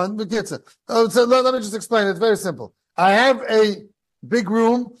 fine. We get it. So let me just explain. It's very simple. I have a big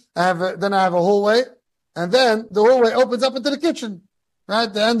room. Then I have a hallway, and then the hallway opens up into the kitchen.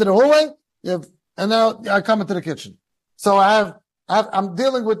 Right, the end of the hallway. And now I come into the kitchen. So I'm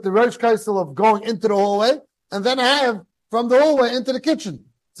dealing with the Rosh Kaisel of going into the hallway, and then I have from the hallway into the kitchen.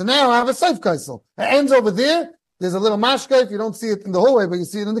 So now I have a Seif Kaisel. It ends over there. There's a little mashkef. You don't see it in the hallway, but you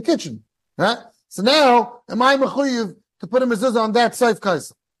see it in the kitchen. Right? So now, am I mechuyev to put a mezuzah on that Seif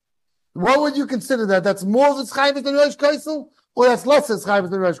Kaisel? What would you consider that? That's more of a chayvus than Rosh Kaisel, or that's less of a chayvus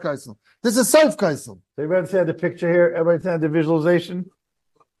than Rosh Kaisel? This is Seif Kaisel. So everybody understand the picture here? Everybody understand the visualization?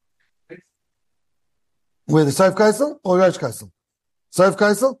 Where the Seif Kaisel or Rosh Kaisel? Seif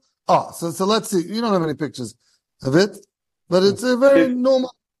Kaisel? Oh, so let's see. You don't have any pictures of it, but it's a very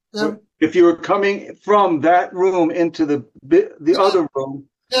normal. Yeah. If you were coming from that room into the other room,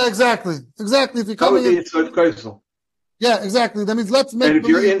 yeah, exactly. If you're that would coming be in, a Seif Kaisel. yeah, exactly. That means let's make. And if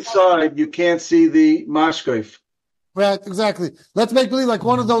you're believe, inside, you can't see the mashkef. right? Exactly. Let's make believe like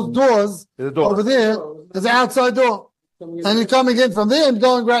one of those doors over there is an outside door, and you're coming in from there and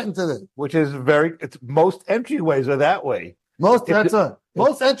going right into there. Which is most entryways are that way. Most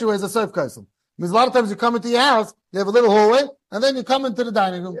entryways are Seif Kaisel. Means a lot of times you come into your house, you have a little hallway, and then you come into the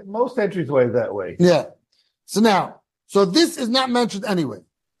dining room. Most entryways that way. Yeah. So this is not mentioned anyway.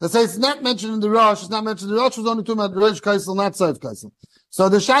 Let's say it's not mentioned in the Rosh. It's not mentioned in the Rosh. Was only talking about the Rosh Kaisel, not Seif Kaisel. So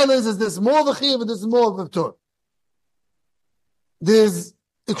the shaila is this more of a chiyuv, this is more of a tur. There's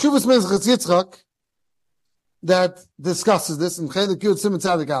a Tshuvas Mezchas Yitzchak that discusses this in Chelik Yud Siman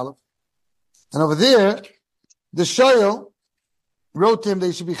Tzadik Aleph, and over there, the Shoyel wrote to him that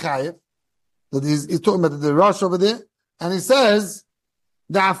he should be chayiv. That he's talking about the Rosh over there, and he says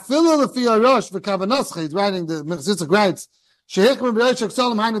the afilu lefi harosh v'kavanascha. He's writing the Mezuza writes shehechim b'Rosh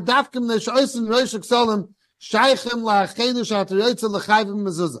Hashanah hainu dafkim ne'shoisin Rosh Hashanah shaychem la'achedu sh'atarayitza l'chayvim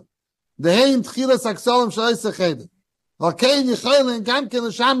mezuzah. Dehein tchilas haksalim sh'oisach cheder. V'alkein yichaylen gamken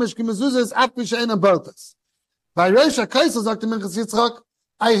l'shamish ki mezuzah is af b'shein abortas. By Rosh HaKaisel sagt the Minchas Yitzchak,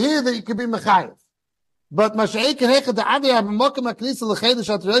 I hear that you could be mechayev. But Masha'ik and Hechad the Adiyah b'mokim ha'knisa l'chaydu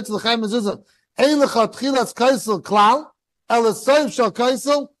sh'atarayitza l'chayim mezuzah ein lecha tchilas kaisel klal el seif shal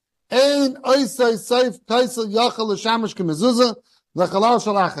kaisel ein oisei seif kaisel yachal l'shamish ki mezuzah l'chalal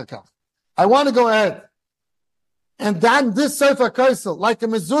shal achakach. I want to go ahead and dan this seif kaisel like a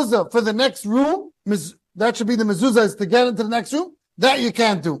mezuzah for the next room. That should be the mezuzah is to get into the next room. That you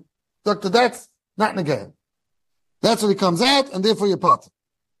can't do. Doctor, that's not negated. That's what he comes out, and therefore you're part.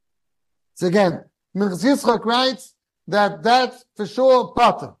 So again, Minchas Yitzchak writes that that's for sure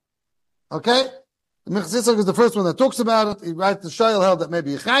pater. Okay? Minchas Yitzchak is the first one that talks about it. He writes the Shayel held that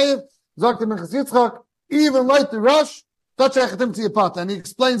maybe Yechayev. Zok Minchas Yitzchak, even like the Rosh, Tachach to pater. And he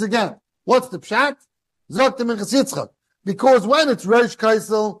explains again, what's the pshat? Zok Minchas Yitzchak. Because when it's Rosh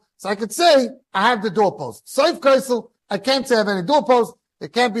Kaisel, so I could say, I have the doorpost. Seif Kaisel, I can't say I have any doorpost.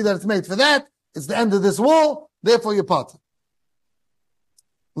 It can't be that it's made for that. It's the end of this wall, therefore you're pater.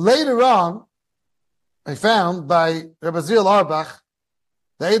 Later on, I found by Rabbi Zriel Arbach,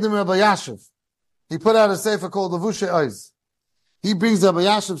 the Eidim Rabbi Yashiv. He put out a sefer called Levushe Oz. He brings Rabbi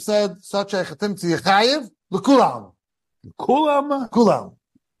Yashiv said, such a chatim to Yechayev, l'kulam. Kulam.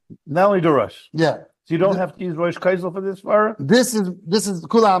 Not only the Rosh. Yeah. So you don't have to use Rosh Kaisel for this far? This is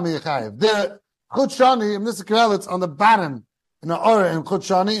kulam Yechayev. The Chut Shani, in this it's on the bottom, in the Ora in Chut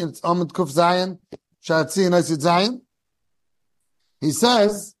Shani, it's Amud Kuf Zayin, Shatzi and Osid Zayin. He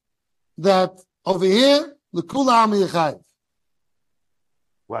says that over here, the Kula Am Yechayev.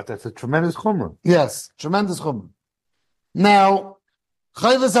 Wow, that's a tremendous chumrah. Yes, tremendous chumrah. Now,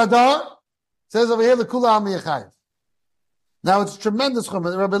 Chayvus Hadar says over here, the Kula Am Yechayev. Now, it's tremendous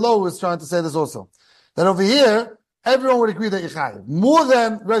chumrah. Rabbi Lo was trying to say this also. That over here, everyone would agree that Yechayev. More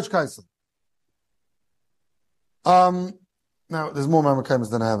than Rosh Kaisel. Now, there's more Mamakamis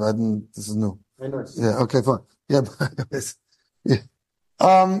than I have. This is new. I know. Yeah, okay, fine. Yeah, yeah.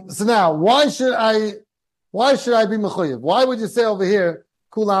 So now, why should I be mechuyev? Why would you say over here,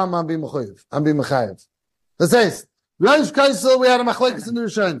 kulam am be mechuyev? I'm be mechayev. Let's say, Rosh Kaisel, we had a machlekes in the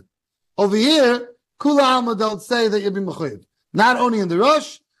Rishon. Over here, kulam don't say that you be mechuyev. Not only in the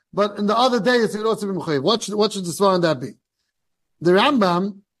Rosh, but in the other days, you would also be mechuyev. What should the svar on that be? The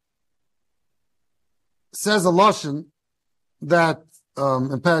Rambam says a lashon that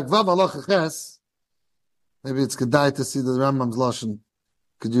in Perek Vav Halacha Ches, maybe it's kedai to see the Rambam's lashon.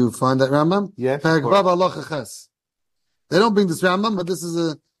 Could you find that Rambam? Yes. Perek Vav Halacha Ches. They don't bring this Rambam, but this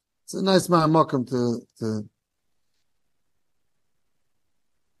is it's a nice ma'amakim to.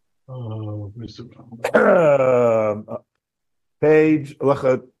 Page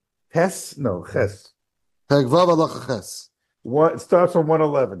Halacha Ches? No, Ches. Perek Vav Halacha Ches. It starts on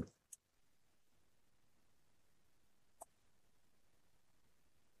 111.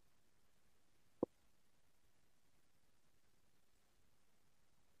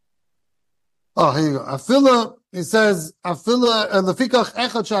 Oh, here you go. Afila, he says, Afila, lefikach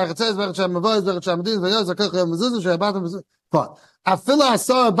echad shayach, it says, v'echad shayach mavayis, v'echad shayach medin, v'yaz, zakach yav mezuzah, shayach batim, mezuzah. Fine. Afila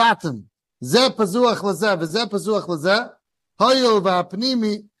asar batim, zeh pazuach lazeh, v'zeh pazuach lazeh, hayil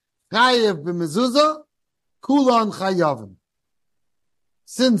v'apnimi, chayev b'mezuzah, kulon chayavim.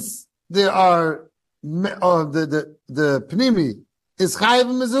 Since there are, the pnimi is chayev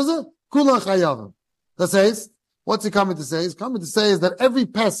b'mezuzah, kulon chayavim. That says, what's he coming to say? He's coming to say is that every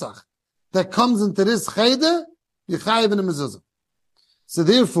Pesach, that comes into this cheder, you chayiv in a mezuzah. So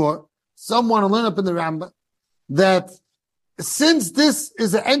therefore, some want to learn up in the Rambam that since this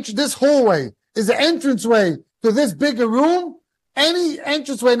is this hallway is an entranceway to this bigger room, any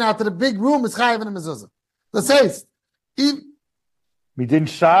entranceway now to the big room is chayiv in a mezuzah. That says, Midin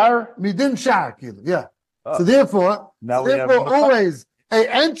Shar? Midin Shar, yeah. So therefore have always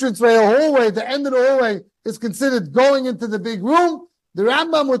a entranceway, a hallway, the end of the hallway is considered going into the big room. The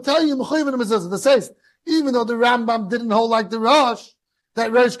Rambam will tell you mechuyev in the mezuzah. That says, even though the Rambam didn't hold like the Rosh,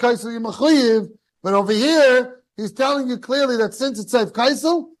 that Rosh Kaisel you mechuyev, but over here he's telling you clearly that since it's safe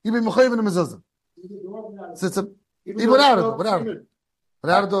Kaisel, you be mechuyev in the mezuzah. So it's even without it,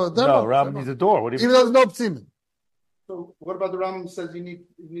 without a door. No, Rambam needs a door. What do you even though there's no psimin. So what about the Rambam says you need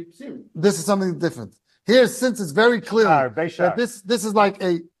psim? This is something different. Here, since it's very clear that this is like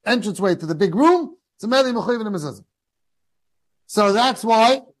a entranceway to the big room, it's a meli mechuyev in the mezuzah. So that's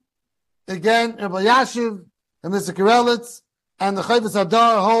why, again, Rabbi Yashiv and Mr. Karelitz and the Chayvus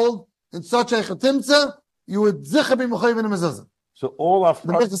Hadar hold in such a chatimtza, you would zicha be mechuyev in the mezuzah. So all our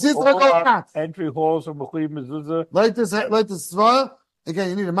entry halls are mechuyev mezuzah. Like this svara, again,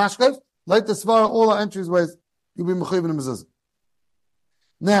 you need a mashkev. Like the svara, all our entryways, you'll be mechuyev in the mezuzah.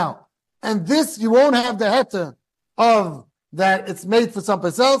 Now, and this, you won't have the heter of that it's made for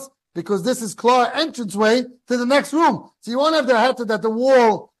someplace else, because this is klar entranceway to the next room. So you won't have the heter that the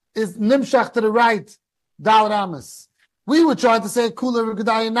wall is nimshach to the right, dal ramas. We were trying to say kula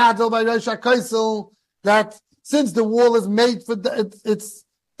v'gedai nadel by Rosh HaKaisel, that since the wall is made for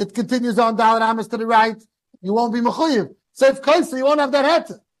it continues on dal ramas to the right, you won't be mechuyev. So if Kaisel, you won't have that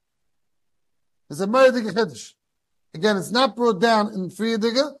heter. It's a murder chiddush. Again, it's not brought down in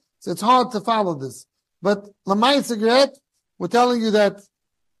Friediger, so it's hard to follow this. But Lamai Cigarette, we're telling you that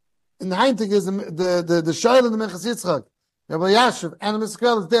in the Heintig is the Shail in the Minchas Yitzchak, Rabbi Yashiv and the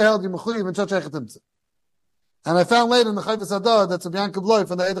Miskel is there held you mechuyev in such a chetimtza. And I found later in the Chayvus Hadar that Rabbi Yankel Bloy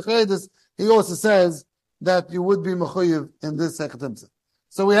from the Eidach Reidus, he also says that you would be mechuyev in this chetimtza.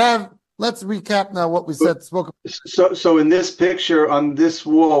 So let's recap now what we said. So in this picture on this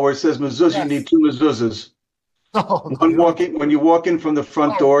wall where it says mezuzah, you need two mezuzahs. When you walk in from the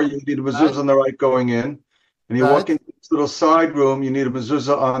front door, you need a mezuzah on the right going in. And you walk into this little side room, you need a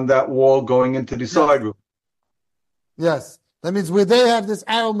mezuzah on that wall going into the side room. Yes. That means where they have this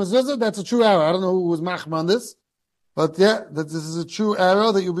arrow mezuzah, that's a true arrow. I don't know who was machma on this. But that this is a true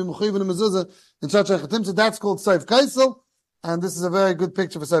arrow that you'll be mechuyev in a mezuzah in such a chetimtza. That's called Seif Kaisel. And this is a very good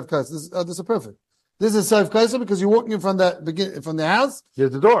picture for Seif Kaisel. This is perfect. This is Seif Kaisel because you're walking from the house.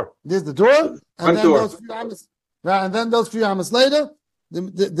 Here's the door. There's the door. And then those few amas later,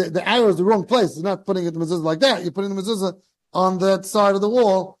 the arrow is the wrong place. You're not putting it in the mezuzah like that. You're putting the mezuzah on that side of the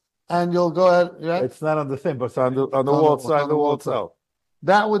wall, and you'll go ahead. Right? It's not on the thing, but it's on the wall side of the wall itself.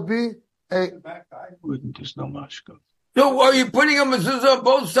 That would be There's no mashkov. So are you putting a mezuzah on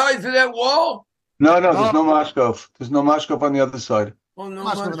both sides of that wall? No, there's no mashkov. There's no mashkov on the other side. Oh, no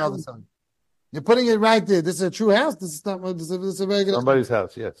mashkov on the other side. You're putting it right there. This is a true house. This is not. This is a very good. Somebody's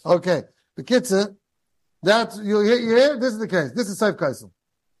house. Yes. Okay. The kitzah. That's you hear. This is the case. This is Seif Kaisel.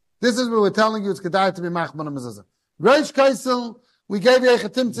 This is where we're telling you it's kedai to be machman and mezuzah. Reish Kaisel, we gave you a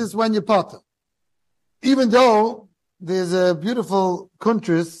chetimtzis when you potter. Even though there's a beautiful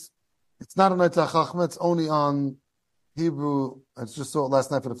kuntris, it's not on Eitzah Chachma, it's only on Hebrew. I just saw it last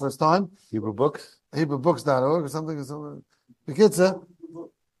night for the first time. Hebrew books. HebrewBooks.org or something. The kitzah.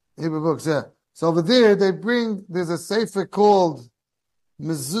 Hebrew books, yeah. So over there there's a sefer called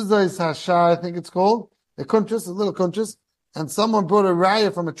Mezuza Hashar, I think it's called. A little kuntris, and someone brought a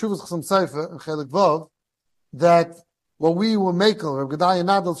raya from a Chuvas Chasam Sefer, Chelik Vav, that what we were making, of Gedaliah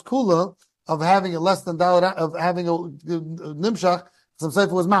Nadel's kula, of having a less than dollar, of having a nimshach, Chasam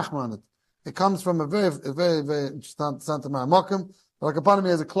Sefer was machma on it. It comes from a very, very interesting Santa Ma'amakim, but like upon me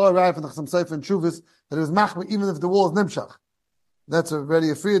has a clear raya from the Chasam Sefer and Chuvas, that it was machma even if the wall is nimshach. That's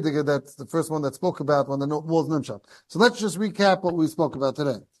already a friedige, that's the first one that spoke about when the wall is nimshach. So let's just recap what we spoke about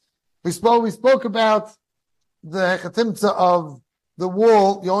today. We spoke about the hechatimtza of the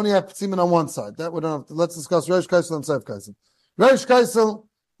wall. You only have siman on one side. That we don't have to. Let's discuss Reish Kaisel and Seif Kaisel. Reish Kaisel,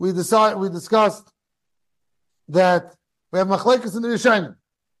 we discussed that we have machlekes in the Rishonim,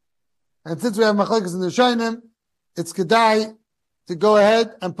 and since we have machlekes in the Rishonim, it's kedai to go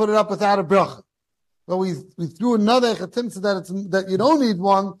ahead and put it up without a bracha. But we threw another hechatimtza that you don't need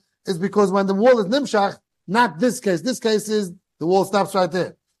one is because when the wall is nimshach, not this case. This case is the wall stops right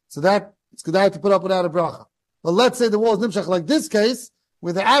there. So that it's kedai to put up without a bracha. But let's say the wall is nimshach like this case,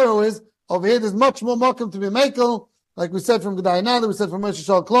 where the arrow is, over here there's much more makom to be makel, like we said from Gedai Nada, we said from Moshe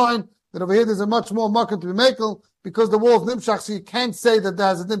Shal Klein, that over here there's a much more makom to be makel, because the wall is nimshach, so you can't say that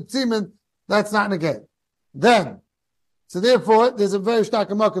there's a nimtzimin, that's not negate. So therefore, there's a very stark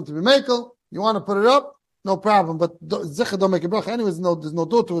makom to be makel, you want to put it up, no problem, but Zicha don't make a bracha, anyways, there's no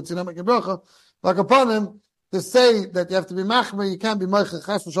door to it, so you don't make a bracha, like upon him, to say that you have to be machmer, you can't be meichel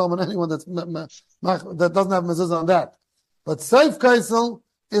chas v'shalom on anyone that doesn't have mezuzah on that. But Seif Kaisel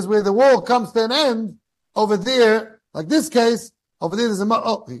is where the wall comes to an end. Over there, like this case, over there there's a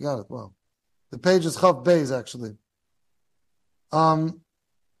he got it. Wow, the page is Chav Beis actually.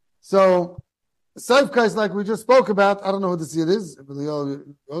 So Seif Kaisel, like we just spoke about, I don't know who this is.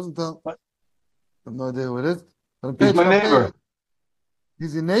 Rosenthal. I have no idea who it is. But He's my neighbor.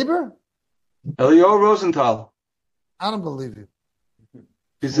 He's your neighbor? Elio Rosenthal. I don't believe you.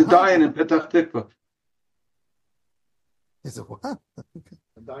 He's a Dayan in Petach Tikva. He's a what?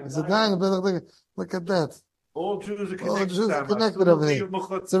 He's a Dayan in Petach Tikva. Look at that. All Jews are connected over here.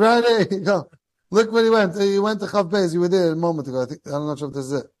 So right there you go. Look where he went. He went to Chav Beis. You were there a moment ago. I'm not sure if this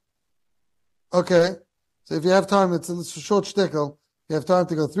is it. Okay. So if you have time, it's a short shtickle. You have time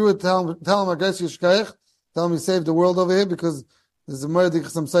to go through it. Tell him I guess Yishkaich. Tell him he saved the world over here because there's a Murdik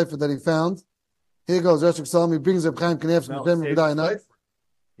some Sefer that he found. Here goes Reshuk Salam. He brings up Chaim Kanievsky.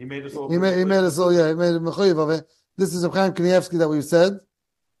 He made us all. He made us all. Yeah, he made it mechuyev of it. This is Chaim Kanievsky that we said.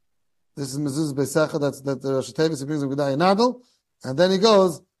 This is Mezuza Beisacha. That's the Rosh Tevis. He brings up Gedai Nadel, and then he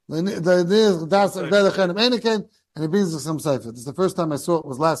goes. And he brings us some Sefer. This is the first time I saw it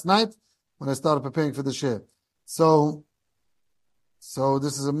was last night when I started preparing for the share. So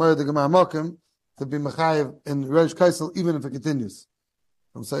this is a Murdik Gemara Mokim to be mechayev in Reish Kaisel, even if it continues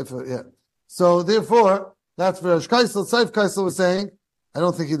from Sefer. Yeah. So therefore, that's for Reish Kaisel. Seif Kaisel was saying, I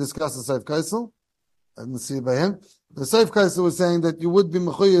don't think he discussed the Seif Kaisel. I didn't see it by him. The Seif Kaisel was saying that you would be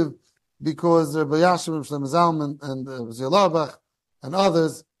mechuyev because Rabbi Yashim, Shlomo Zalman, and Zia Larbach, and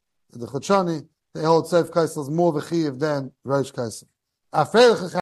others, the Chotshani, They hold Seif Kaisel is more v'chiv than Rosh Kaisel.